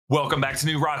Welcome back to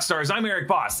New Rockstars. I'm Erik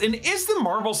Voss, and is the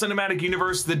Marvel Cinematic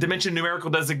Universe the dimension numerical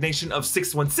designation of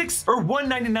 616 or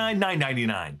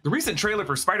 199,999? The recent trailer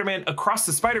for Spider-Man Across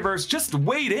the Spiderverse just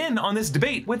weighed in on this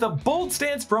debate with a bold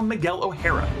stance from Miguel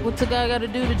O'Hara. What's a guy gotta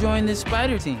do to join this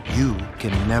spider team? You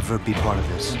can never be part of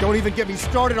this. Don't even get me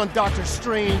started on Doctor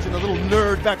Strange and the little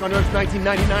nerd back on Earth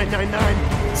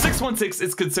 1999-99. 616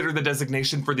 is considered the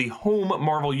designation for the home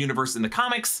Marvel universe in the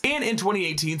comics, and in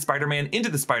 2018 Spider-Man Into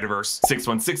the Spider-Verse,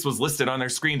 616 was listed on their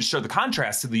screen to show the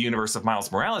contrast to the universe of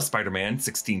Miles Morales' Spider-Man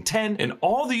 1610, and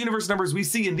all the universe numbers we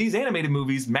see in these animated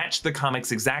movies match the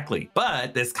comics exactly.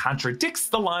 But this contradicts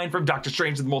the line from Doctor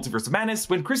Strange in the Multiverse of Madness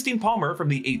when Christine Palmer from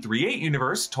the 838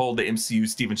 universe told the MCU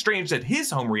Stephen Strange that his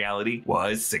home reality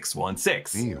was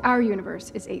 616. Our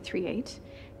universe is 838,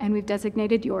 and we've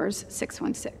designated yours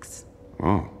 616.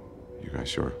 Oh, you guys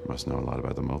sure must know a lot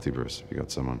about the multiverse if you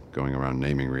got someone going around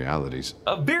naming realities.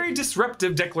 A very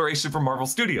disruptive declaration from Marvel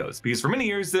Studios, because for many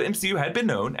years the MCU had been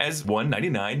known as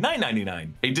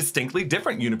 199,999, a distinctly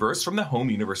different universe from the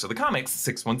home universe of the comics,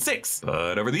 616.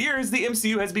 But over the years, the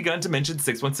MCU has begun to mention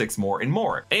 616 more and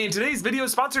more. And today's video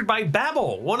is sponsored by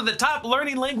Babbel, one of the top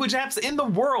learning language apps in the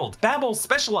world. Babbel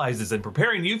specializes in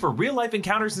preparing you for real-life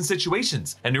encounters and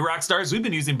situations. And New Rockstars, we've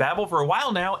been using Babbel for a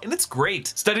while now, and it's great.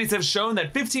 Studies have shown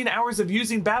that 15 hours of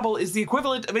using Babbel is the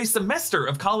equivalent of a semester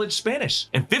of college Spanish.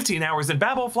 And 15 hours in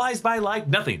Babbel flies by like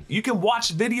nothing. You can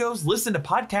watch videos, listen to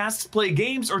podcasts, play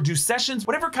games, or do sessions,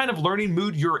 whatever kind of learning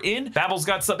mood you're in. Babbel's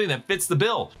got something that fits the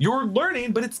bill. You're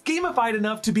learning, but it's gamified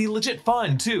enough to be legit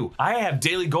fun too. I have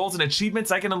daily goals and achievements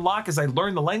I can unlock as I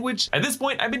learn the language. At this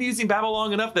point, I've been using Babbel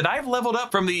long enough that I've leveled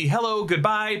up from the hello,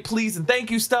 goodbye, please, and thank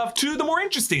you stuff to the more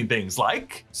interesting things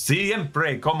like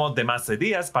siempre como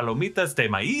demasiadas palomitas de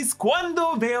maíz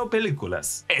cuando veo películas.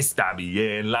 Está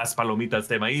bien, las palomitas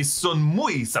de maíz son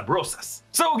muy sabrosas.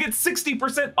 So get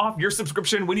 60% off your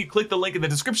subscription when you click the link in the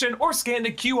description or scan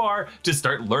the QR to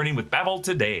start learning with Babbel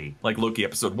today. Like Loki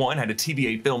Episode 1 had a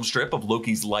TVA film strip of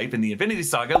Loki's life in the Infinity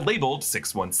Saga labeled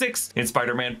 616. In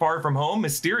Spider-Man Far From Home,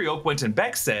 Mysterio Quentin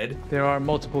Beck said, "There are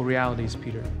multiple realities,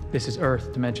 Peter. This is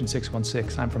Earth, Dimension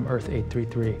 616. I'm from Earth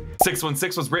 833.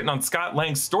 616 was written on Scott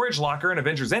Lang's storage locker in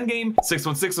Avengers Endgame.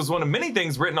 616 was one of many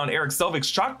things written on Eric Selvig's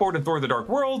chalkboard in Thor the Dark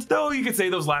World, though you could say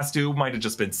those last two might have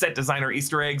just been set designer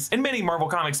Easter eggs, and many Marvel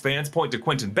Comics fans point to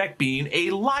Quentin Beck being a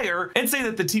liar and say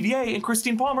that the TVA and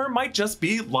Christine Palmer might just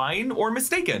be lying or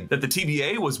mistaken, that the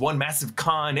TVA was one massive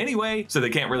con anyway, so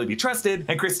they can't really be trusted,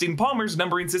 and Christine Palmer's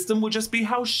numbering system would just be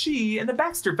how she and the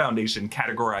Baxter Foundation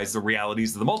categorize the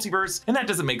realities of the multiverse, and that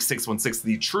doesn't make 616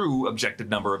 the true objective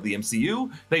number of the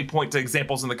MCU. They point to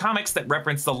examples in the comics that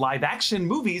reference the live-action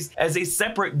movies as a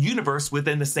separate universe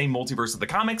within the same multiverse of the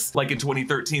comics, like in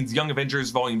 2013's Young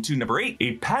Avengers Volume 2 Number 8,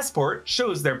 a passport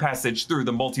shows their passage through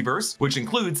the multiverse, which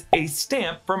includes a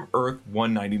stamp from Earth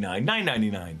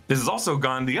 199,999. This has also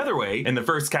gone the other way. In the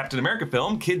first Captain America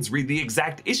film, kids read the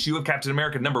exact issue of Captain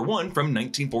America #1 from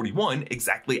 1941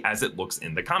 exactly as it looks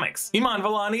in the comics. Iman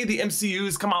Vellani, the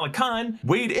MCU's Kamala Khan,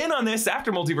 weighed in on this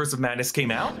after Multiverse of Madness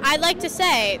came out. I'd like to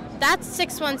say that's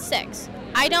 616.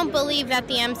 I don't believe that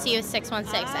the MCU is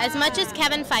 616. As much as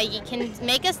Kevin Feige can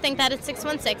make us think that it's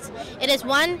 616, it is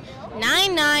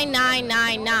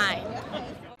 199,999.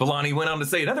 Vellani went on to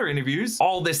say in other interviews,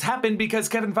 all this happened because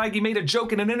Kevin Feige made a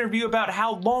joke in an interview about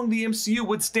how long the MCU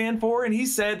would stand for, and he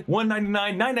said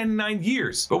 199,999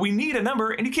 years. But we need a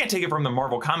number, and you can't take it from the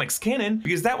Marvel Comics canon,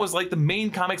 because that was like the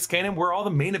main comics canon where all the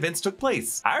main events took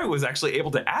place. I was actually able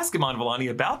to ask Iman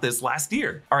Vellani about this last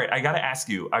year. All right, I gotta ask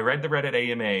you, I read the Reddit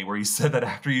AMA where you said that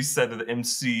after you said that the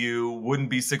MCU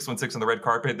wouldn't be 616 on the red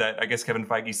carpet, that I guess Kevin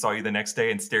Feige saw you the next day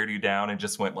and stared you down and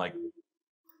just went like,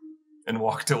 and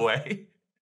walked away.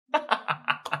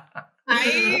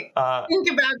 I think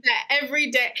about that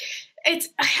every day. Okay.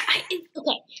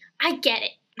 I get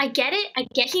it. I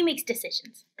get he makes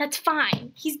decisions. That's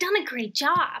fine. He's done a great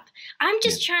job. I'm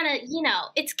just trying to,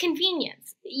 it's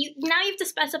convenience. Now you have to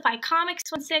specify comics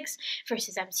 16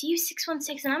 versus MCU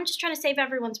 616, and I'm just trying to save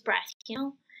everyone's breath,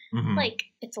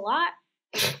 Like, it's a lot.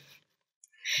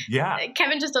 Yeah.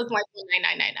 Kevin just doesn't like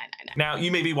 199,999. Now,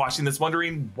 you may be watching this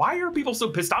wondering, why are people so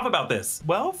pissed off about this?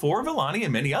 Well, for Vellani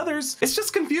and many others, it's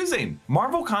just confusing.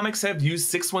 Marvel Comics have used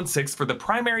 616 for the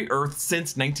primary Earth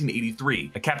since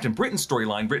 1983, a Captain Britain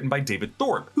storyline written by David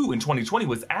Thorpe, who in 2020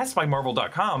 was asked by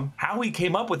Marvel.com how he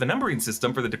came up with a numbering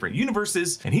system for the different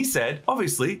universes, and he said,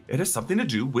 obviously, it has something to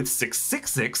do with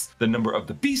 666, the number of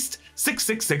the beast,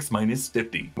 666 minus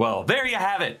 50. Well, there you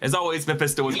have it. As always,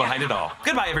 Mephisto was behind it all.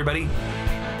 Goodbye, everybody.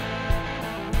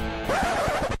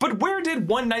 But But where did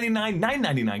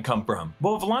 $199,999 come from?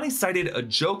 Well, Vellani cited a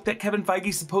joke that Kevin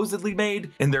Feige supposedly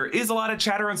made, and there is a lot of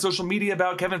chatter on social media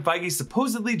about Kevin Feige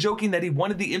supposedly joking that he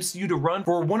wanted the MCU to run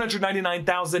for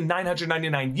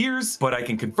 199,999 years, but I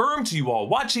can confirm to you all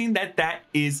watching that that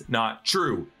is not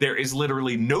true. There is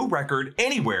literally no record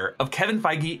anywhere of Kevin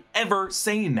Feige ever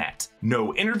saying that.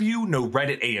 No interview, no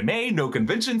Reddit AMA, no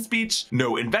convention speech,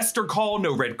 no investor call,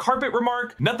 no red carpet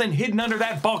remark, nothing hidden under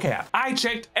that ball cap. I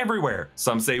checked everywhere.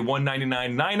 Some say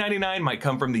 $199,999 might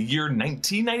come from the year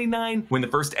 1999 when the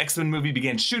first X-Men movie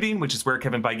began shooting, which is where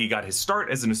Kevin Feige got his start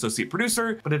as an associate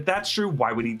producer. But if that's true,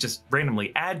 why would he just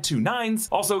randomly add 2 nines?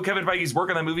 Also, Kevin Feige's work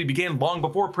on that movie began long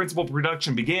before principal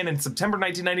production began in September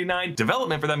 1999.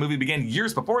 Development for that movie began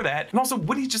years before that. And also,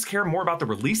 would he just care more about the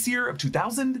release year of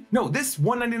 2000? No, this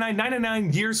 $199,999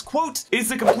 years quote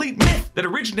is a complete myth that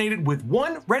originated with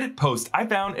one Reddit post I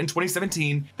found in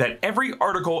 2017 that every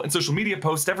article and social media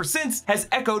post ever since has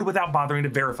echoed without bothering to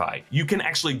verify. You can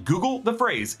actually Google the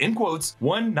phrase, in quotes,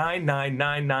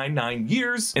 199,999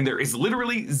 years, and there is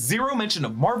literally zero mention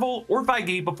of Marvel or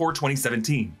Feige before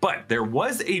 2017. But there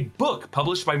was a book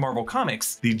published by Marvel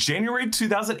Comics, the January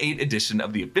 2008 edition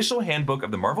of the official handbook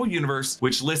of the Marvel Universe,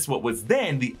 which lists what was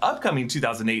then the upcoming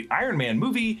 2008 Iron Man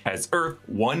movie as Earth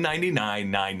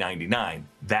 199,999.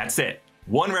 That's it.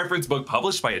 One reference book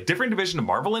published by a different division of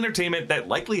Marvel Entertainment that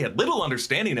likely had little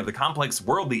understanding of the complex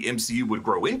world the MCU would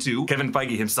grow into. Kevin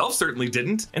Feige himself certainly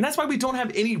didn't, and that's why we don't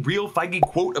have any real Feige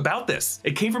quote about this.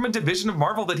 It came from a division of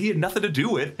Marvel that he had nothing to do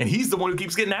with, and he's the one who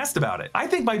keeps getting asked about it. I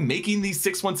think by making these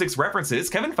 616 references,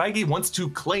 Kevin Feige wants to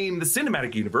claim the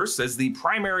cinematic universe as the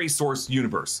primary source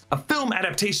universe, a film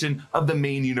adaptation of the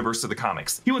main universe of the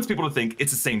comics. He wants people to think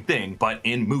it's the same thing, but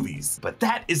in movies. But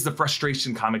that is the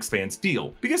frustration comics fans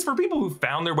feel, because for people who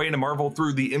found their way into Marvel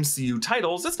through the MCU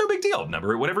titles, that's no big deal.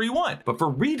 Number it whatever you want. But for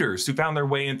readers who found their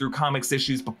way in through comics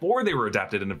issues before they were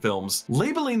adapted into films,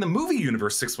 labeling the movie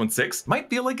universe 616 might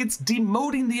feel like it's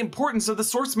demoting the importance of the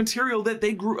source material that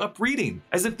they grew up reading,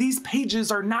 as if these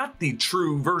pages are not the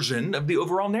true version of the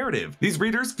overall narrative. These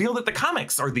readers feel that the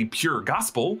comics are the pure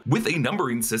gospel with a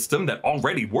numbering system that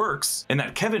already works, and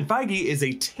that Kevin Feige is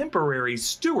a temporary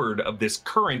steward of this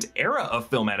current era of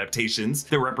film adaptations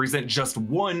that represent just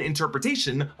one interpretation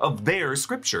of their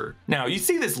scripture. Now, you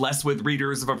see this less with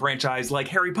readers of a franchise like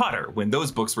Harry Potter when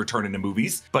those books were turned into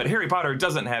movies, but Harry Potter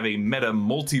doesn't have a meta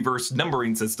multiverse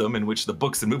numbering system in which the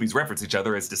books and movies reference each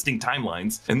other as distinct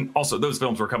timelines. And also, those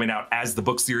films were coming out as the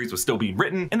book series was still being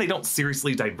written, and they don't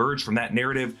seriously diverge from that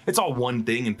narrative. It's all one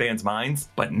thing in fans' minds,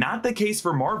 but not the case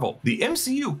for Marvel. The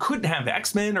MCU couldn't have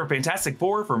X-Men or Fantastic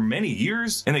Four for many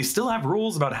years, and they still have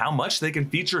rules about how much they can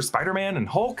feature Spider-Man and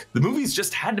Hulk. The movies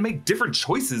just had to make different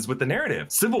choices with the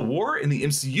narrative. Civil War in the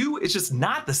MCU is just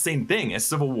not the same thing as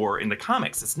Civil War in the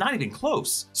comics. It's not even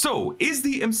close. So is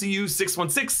the MCU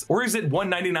 616 or is it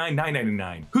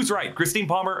 199,999? Who's right, Christine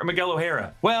Palmer or Miguel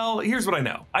O'Hara? Well, here's what I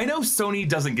know. I know Sony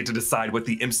doesn't get to decide what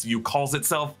the MCU calls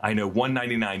itself. I know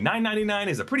 199,999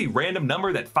 is a pretty random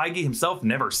number that Feige himself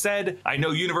never said. I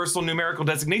know universal numerical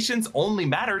designations only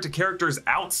matter to characters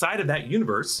outside of that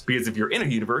universe, because if you're in a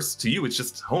universe, to you it's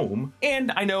just home.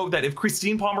 And I know that if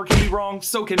Christine Palmer can be wrong,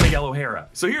 so can Miguel O'Hara.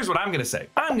 So here's what I'm gonna say.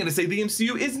 I'm gonna say the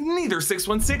MCU is neither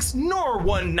 616 nor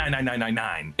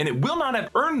 199,999, and it will not have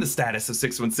earned the status of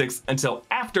 616 until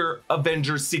after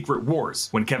Avengers Secret Wars,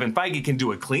 when Kevin Feige can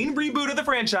do a clean reboot of the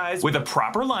franchise with a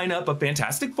proper lineup of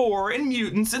Fantastic Four and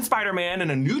mutants and Spider-Man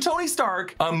and a new Tony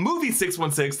Stark, a movie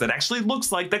 616 that actually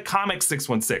looks like the comic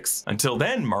 616. Until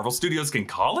then, Marvel Studios can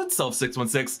call itself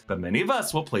 616, but many of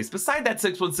us will place beside that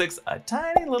 616 a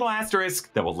tiny little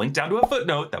asterisk that will link down to a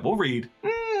footnote that will read,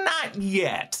 not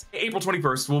yet. April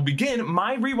 21st, we'll begin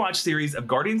my rewatch series of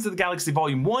Guardians of the Galaxy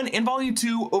Volume 1 and Volume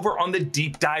 2 over on the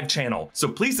Deep Dive channel. So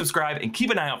please subscribe and keep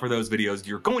an eye out for those videos.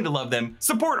 You're going to love them.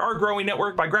 Support our growing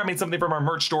network by grabbing something from our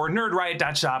merch store,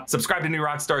 nerdriot.shop. Subscribe to New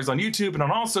Rockstars on YouTube and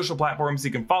on all social platforms.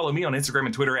 You can follow me on Instagram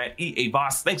and Twitter at EA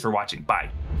Voss. Thanks for watching. Bye.